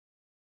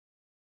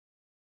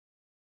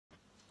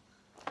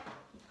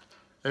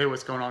Hey,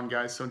 what's going on,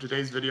 guys? So in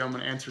today's video, I'm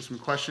going to answer some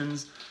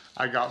questions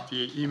I got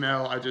via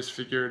email. I just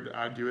figured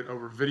I'd do it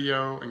over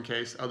video in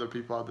case other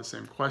people have the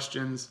same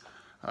questions.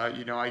 I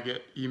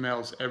get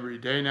emails every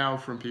day now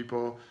from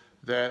people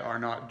that are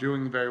not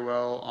doing very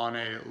well on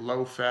a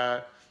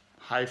low-fat,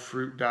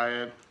 high-fruit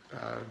diet.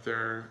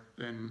 They're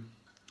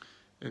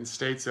in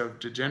states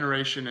of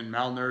degeneration and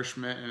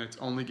malnourishment, and it's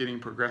only getting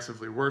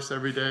progressively worse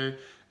every day.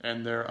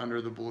 And they're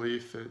under the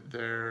belief that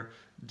they're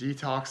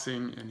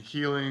detoxing and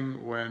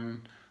healing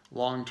when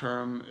long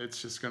term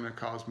it's just going to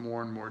cause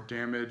more and more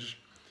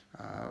damage.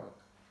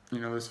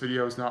 This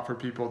video is not for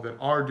people that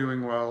are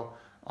doing well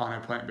on a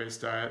plant-based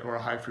diet or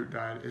a high fruit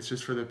diet. It's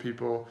just for the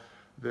people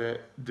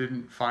that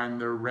didn't find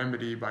their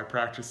remedy by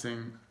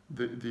practicing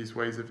these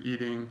ways of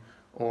eating,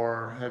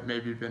 or have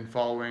maybe been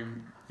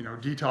following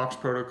detox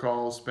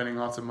protocols, spending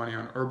lots of money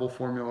on herbal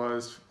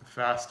formulas,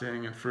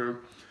 fasting and fruit,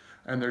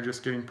 and they're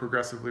just getting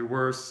progressively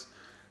worse,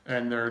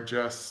 and they're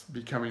just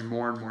becoming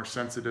more and more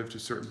sensitive to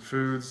certain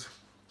foods.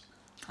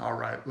 All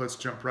right, let's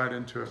jump right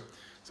into it.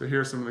 So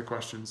here are some of the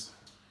questions.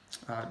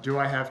 Do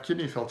I have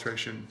kidney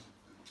filtration?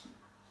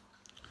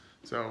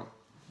 So,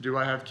 do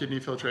I have kidney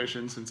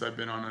filtration since I've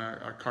been on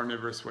a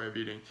carnivorous way of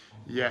eating?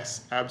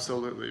 Yes,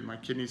 absolutely. My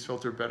kidneys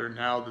filter better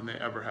now than they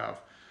ever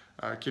have.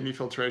 Kidney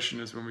filtration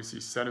is when we see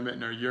sediment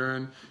in our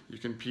urine. You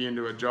can pee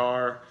into a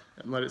jar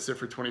and let it sit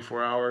for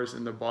 24 hours.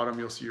 In the bottom,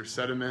 you'll see your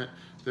sediment.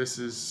 This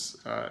is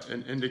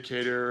an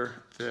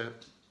indicator that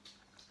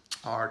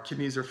our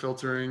kidneys are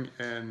filtering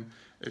and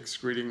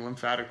excreting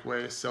lymphatic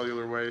waste,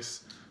 cellular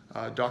waste.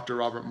 Dr.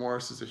 Robert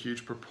Morris is a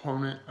huge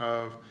proponent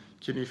of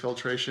kidney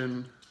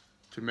filtration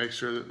to make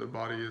sure that the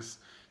body is,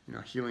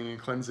 healing and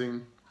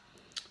cleansing.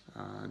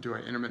 Do I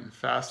intermittent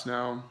fast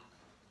now?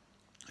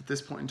 At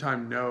this point in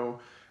time, no.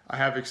 I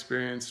have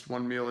experienced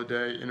 1 meal a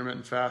day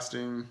intermittent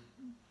fasting,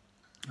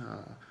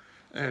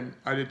 and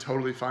I did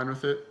totally fine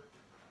with it.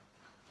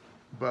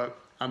 But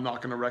I'm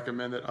not going to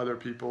recommend that other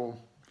people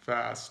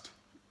fast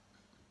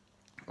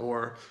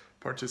or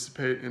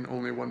participate in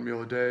only 1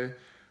 meal a day.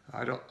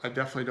 I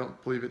definitely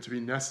don't believe it to be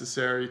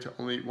necessary to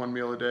only eat 1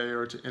 meal a day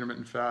or to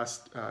intermittent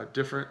fast.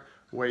 Different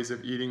ways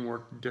of eating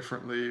work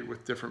differently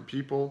with different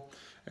people.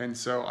 And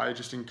so I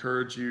just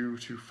encourage you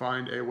to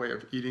find a way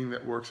of eating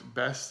that works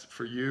best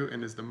for you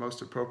and is the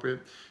most appropriate.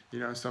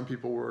 Some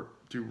people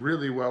do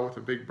really well with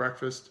a big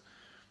breakfast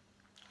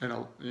and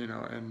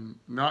and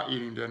not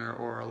eating dinner,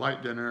 or a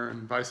light dinner,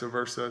 and vice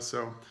versa.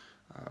 So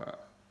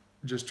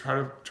just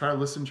try to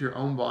listen to your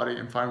own body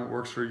and find what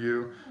works for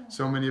you.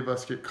 So many of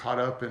us get caught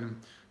up in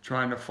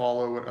trying to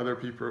follow what other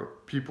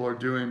people are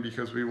doing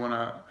because we want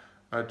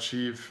to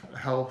achieve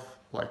health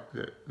like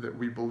that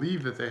we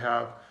believe that they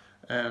have,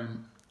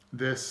 and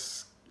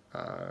this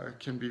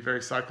can be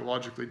very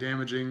psychologically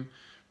damaging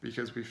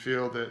because we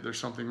feel that there's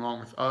something wrong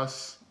with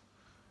us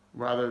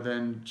rather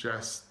than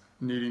just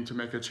needing to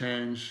make a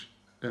change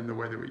in the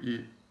way that we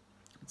eat.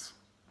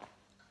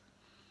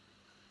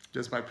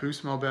 Does my poo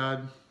smell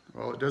bad?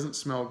 Well, it doesn't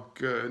smell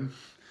good,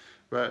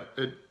 but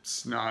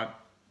it's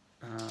not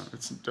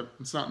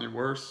any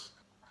worse.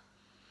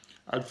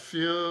 I'd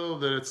feel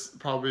that it's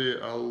probably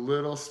a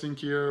little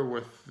stinkier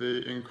with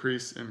the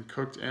increase in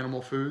cooked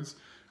animal foods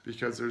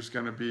because there's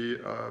going to be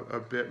a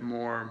bit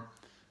more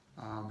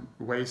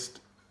waste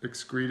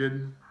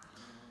excreted.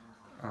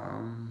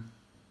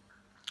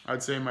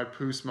 I'd say my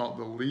poo smelled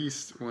the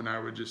least when I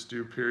would just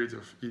do periods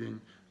of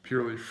eating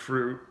purely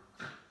fruit.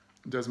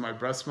 Does my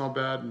breath smell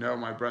bad? No,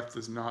 my breath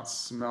does not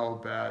smell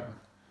bad.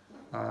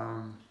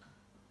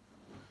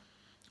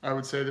 I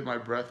would say that my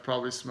breath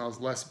probably smells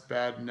less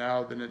bad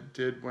now than it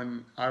did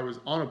when I was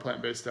on a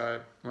plant-based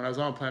diet. When I was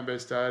on a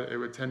plant-based diet, it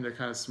would tend to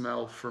kind of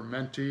smell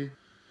fermenty.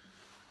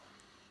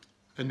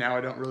 And now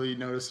I don't really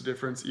notice a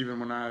difference even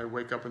when I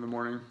wake up in the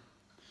morning.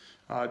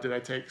 Did I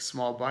take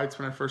small bites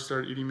when I first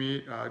started eating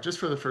meat? Just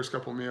for the first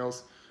couple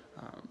meals.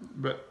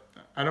 But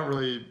I don't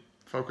really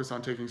focus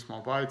on taking small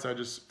bites. I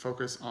just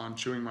focus on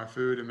chewing my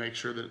food and make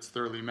sure that it's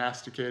thoroughly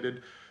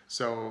masticated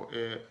so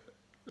it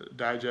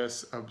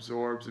digests,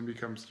 absorbs, and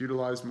becomes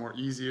utilized more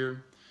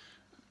easier.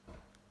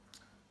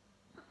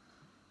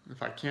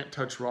 If I can't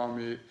touch raw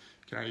meat,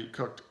 can I eat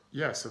cooked?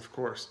 Yes, of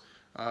course.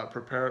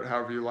 Prepare it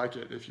however you like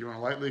it. If you want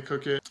to lightly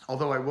cook it,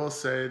 although I will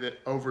say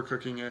that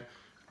overcooking it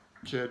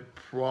could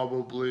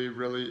probably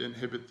really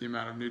inhibit the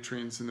amount of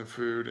nutrients in the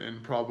food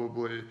and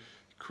probably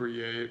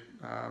create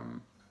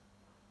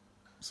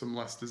some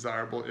less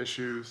desirable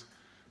issues,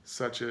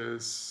 such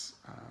as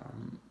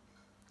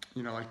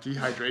like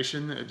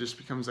dehydration. It just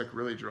becomes like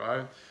really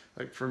dry.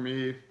 Like for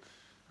me,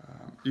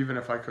 even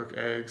if I cook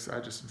eggs, I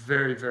just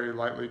very, very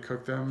lightly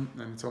cook them,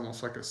 and it's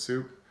almost like a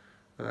soup.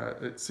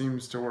 It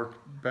seems to work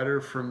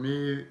better for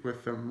me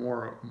with the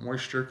more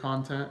moisture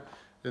content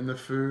in the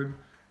food.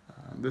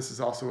 This is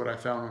also what I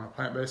found on a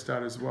plant-based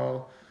diet as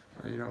well.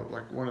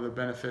 Like one of the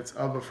benefits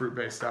of a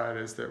fruit-based diet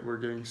is that we're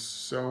getting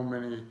so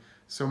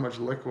much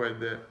liquid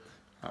that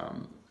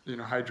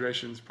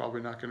hydration is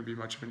probably not going to be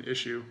much of an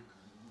issue.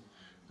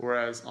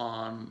 Whereas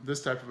on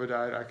this type of a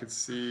diet, I could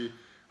see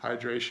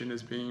hydration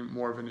as being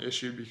more of an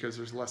issue because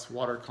there's less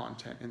water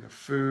content in the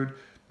food.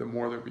 the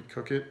more that we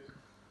cook it.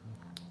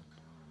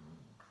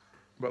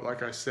 But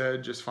like I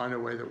said, just find a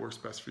way that works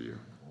best for you.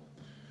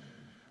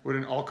 Would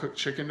an all-cooked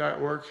chicken diet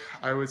work?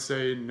 I would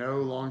say no,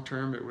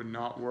 long-term it would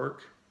not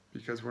work,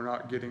 because we're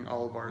not getting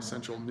all of our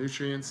essential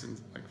nutrients and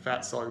like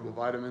fat-soluble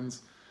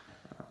vitamins.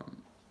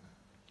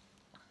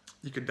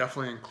 You could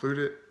definitely include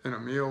it in a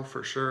meal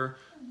for sure,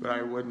 but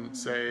I wouldn't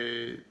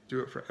say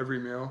do it for every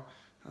meal.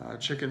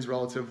 Chicken's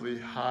relatively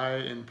high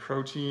in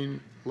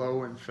protein,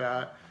 low in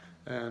fat,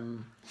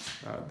 and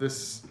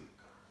this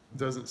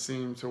doesn't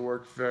seem to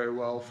work very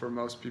well for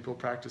most people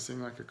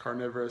practicing like a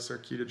carnivorous or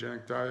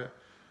ketogenic diet.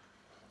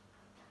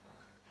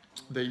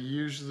 They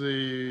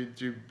usually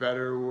do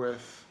better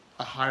with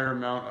a higher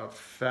amount of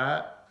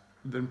fat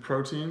than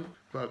protein,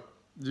 but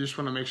you just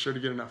want to make sure to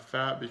get enough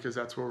fat, because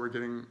that's where we're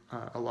getting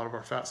a lot of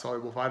our fat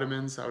soluble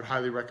vitamins. I would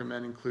highly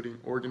recommend including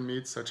organ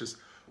meats such as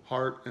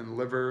heart and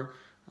liver.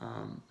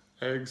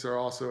 Eggs are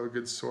also a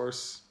good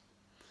source.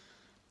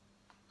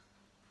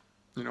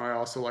 You know, I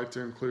also like to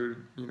include,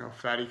 you know,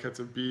 fatty cuts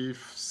of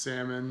beef,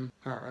 salmon.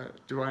 All right,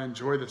 do I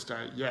enjoy this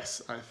diet?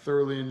 Yes, I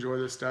thoroughly enjoy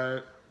this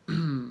diet.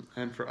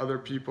 And for other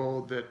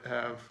people that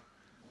have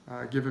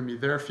given me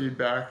their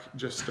feedback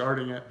just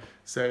starting it,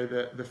 say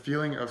that the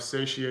feeling of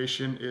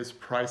satiation is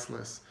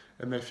priceless,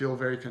 and they feel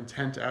very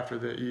content after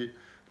they eat,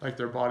 like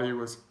their body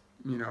was,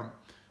 you know,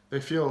 they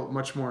feel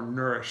much more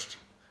nourished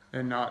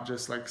and not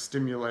just like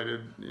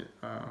stimulated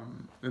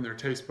in their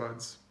taste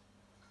buds.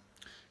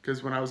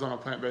 Because when I was on a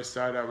plant-based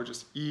diet, I would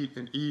just eat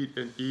and eat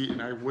and eat,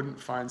 and I wouldn't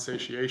find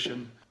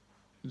satiation.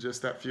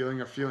 Just that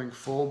feeling of feeling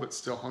full but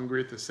still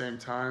hungry at the same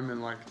time,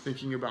 and like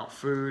thinking about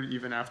food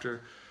even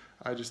after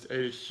I just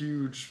ate a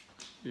huge,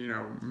 you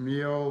know,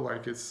 meal.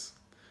 Like it's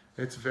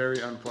very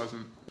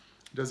unpleasant.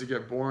 Does it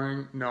get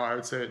boring? No, I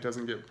would say it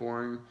doesn't get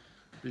boring,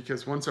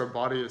 because once our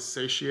body is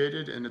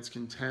satiated and it's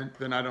content,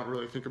 then I don't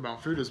really think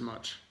about food as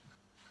much.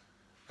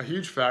 A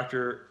huge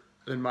factor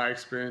in my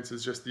experience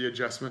is just the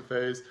adjustment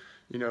phase.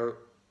 You know,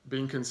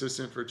 being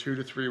consistent for 2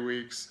 to 3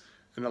 weeks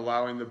and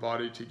allowing the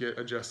body to get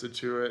adjusted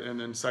to it. And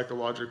then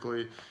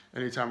psychologically,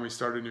 anytime we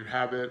start a new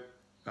habit,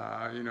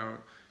 you know,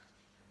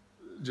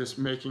 just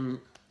making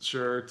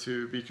sure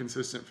to be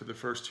consistent for the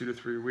first 2 to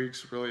 3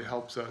 weeks really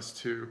helps us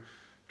to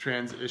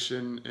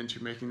transition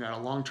into making that a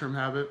long-term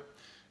habit.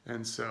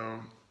 And so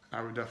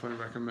I would definitely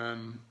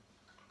recommend,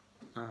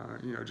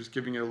 you know, just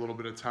giving it a little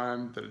bit of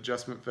time, that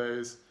adjustment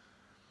phase.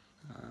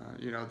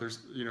 You know, there's,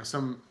 you know,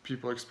 some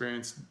people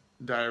experience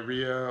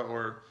diarrhea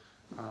or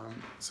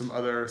some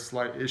other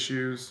slight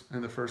issues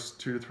in the first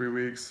 2 to 3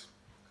 weeks.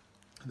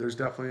 There's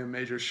definitely a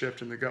major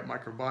shift in the gut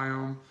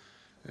microbiome,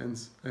 and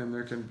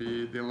there can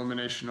be the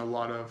elimination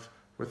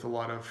with a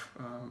lot of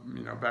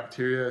you know,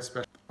 bacteria,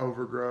 especially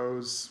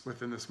overgrows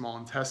within the small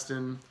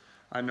intestine.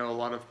 I know a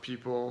lot of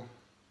people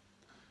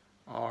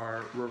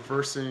are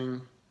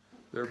reversing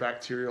their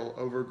bacterial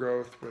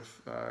overgrowth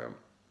with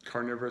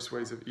carnivorous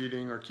ways of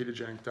eating or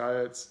ketogenic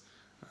diets,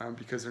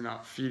 because they're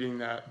not feeding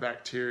that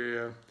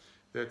bacteria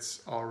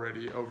that's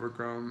already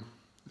overgrown.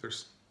 They're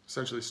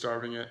essentially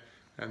starving it,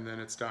 and then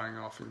it's dying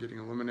off and getting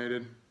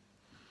eliminated.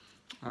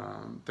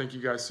 Thank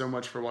you guys so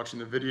much for watching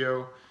the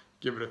video.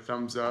 Give it a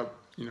thumbs up,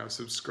 you know,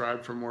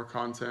 subscribe for more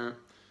content,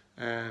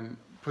 and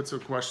put some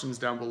questions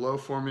down below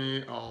for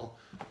me. I'll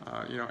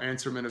you know,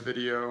 answer them in a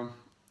video,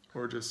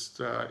 or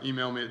just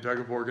email me at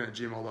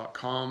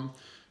dougofOregon@gmail.com.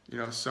 You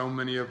know, so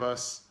many of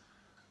us,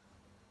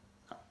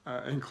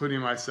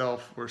 including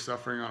myself, were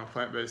suffering on a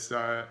plant-based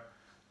diet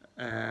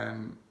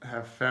and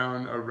have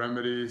found a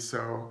remedy.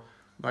 So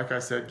like I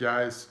said,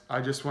 guys, I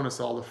just want us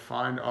all to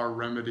find our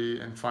remedy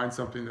and find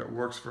something that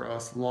works for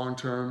us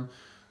long-term,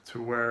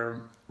 to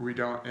where we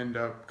don't end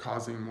up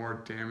causing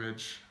more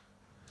damage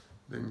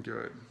than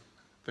good.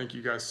 Thank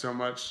you guys so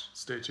much.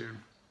 Stay tuned.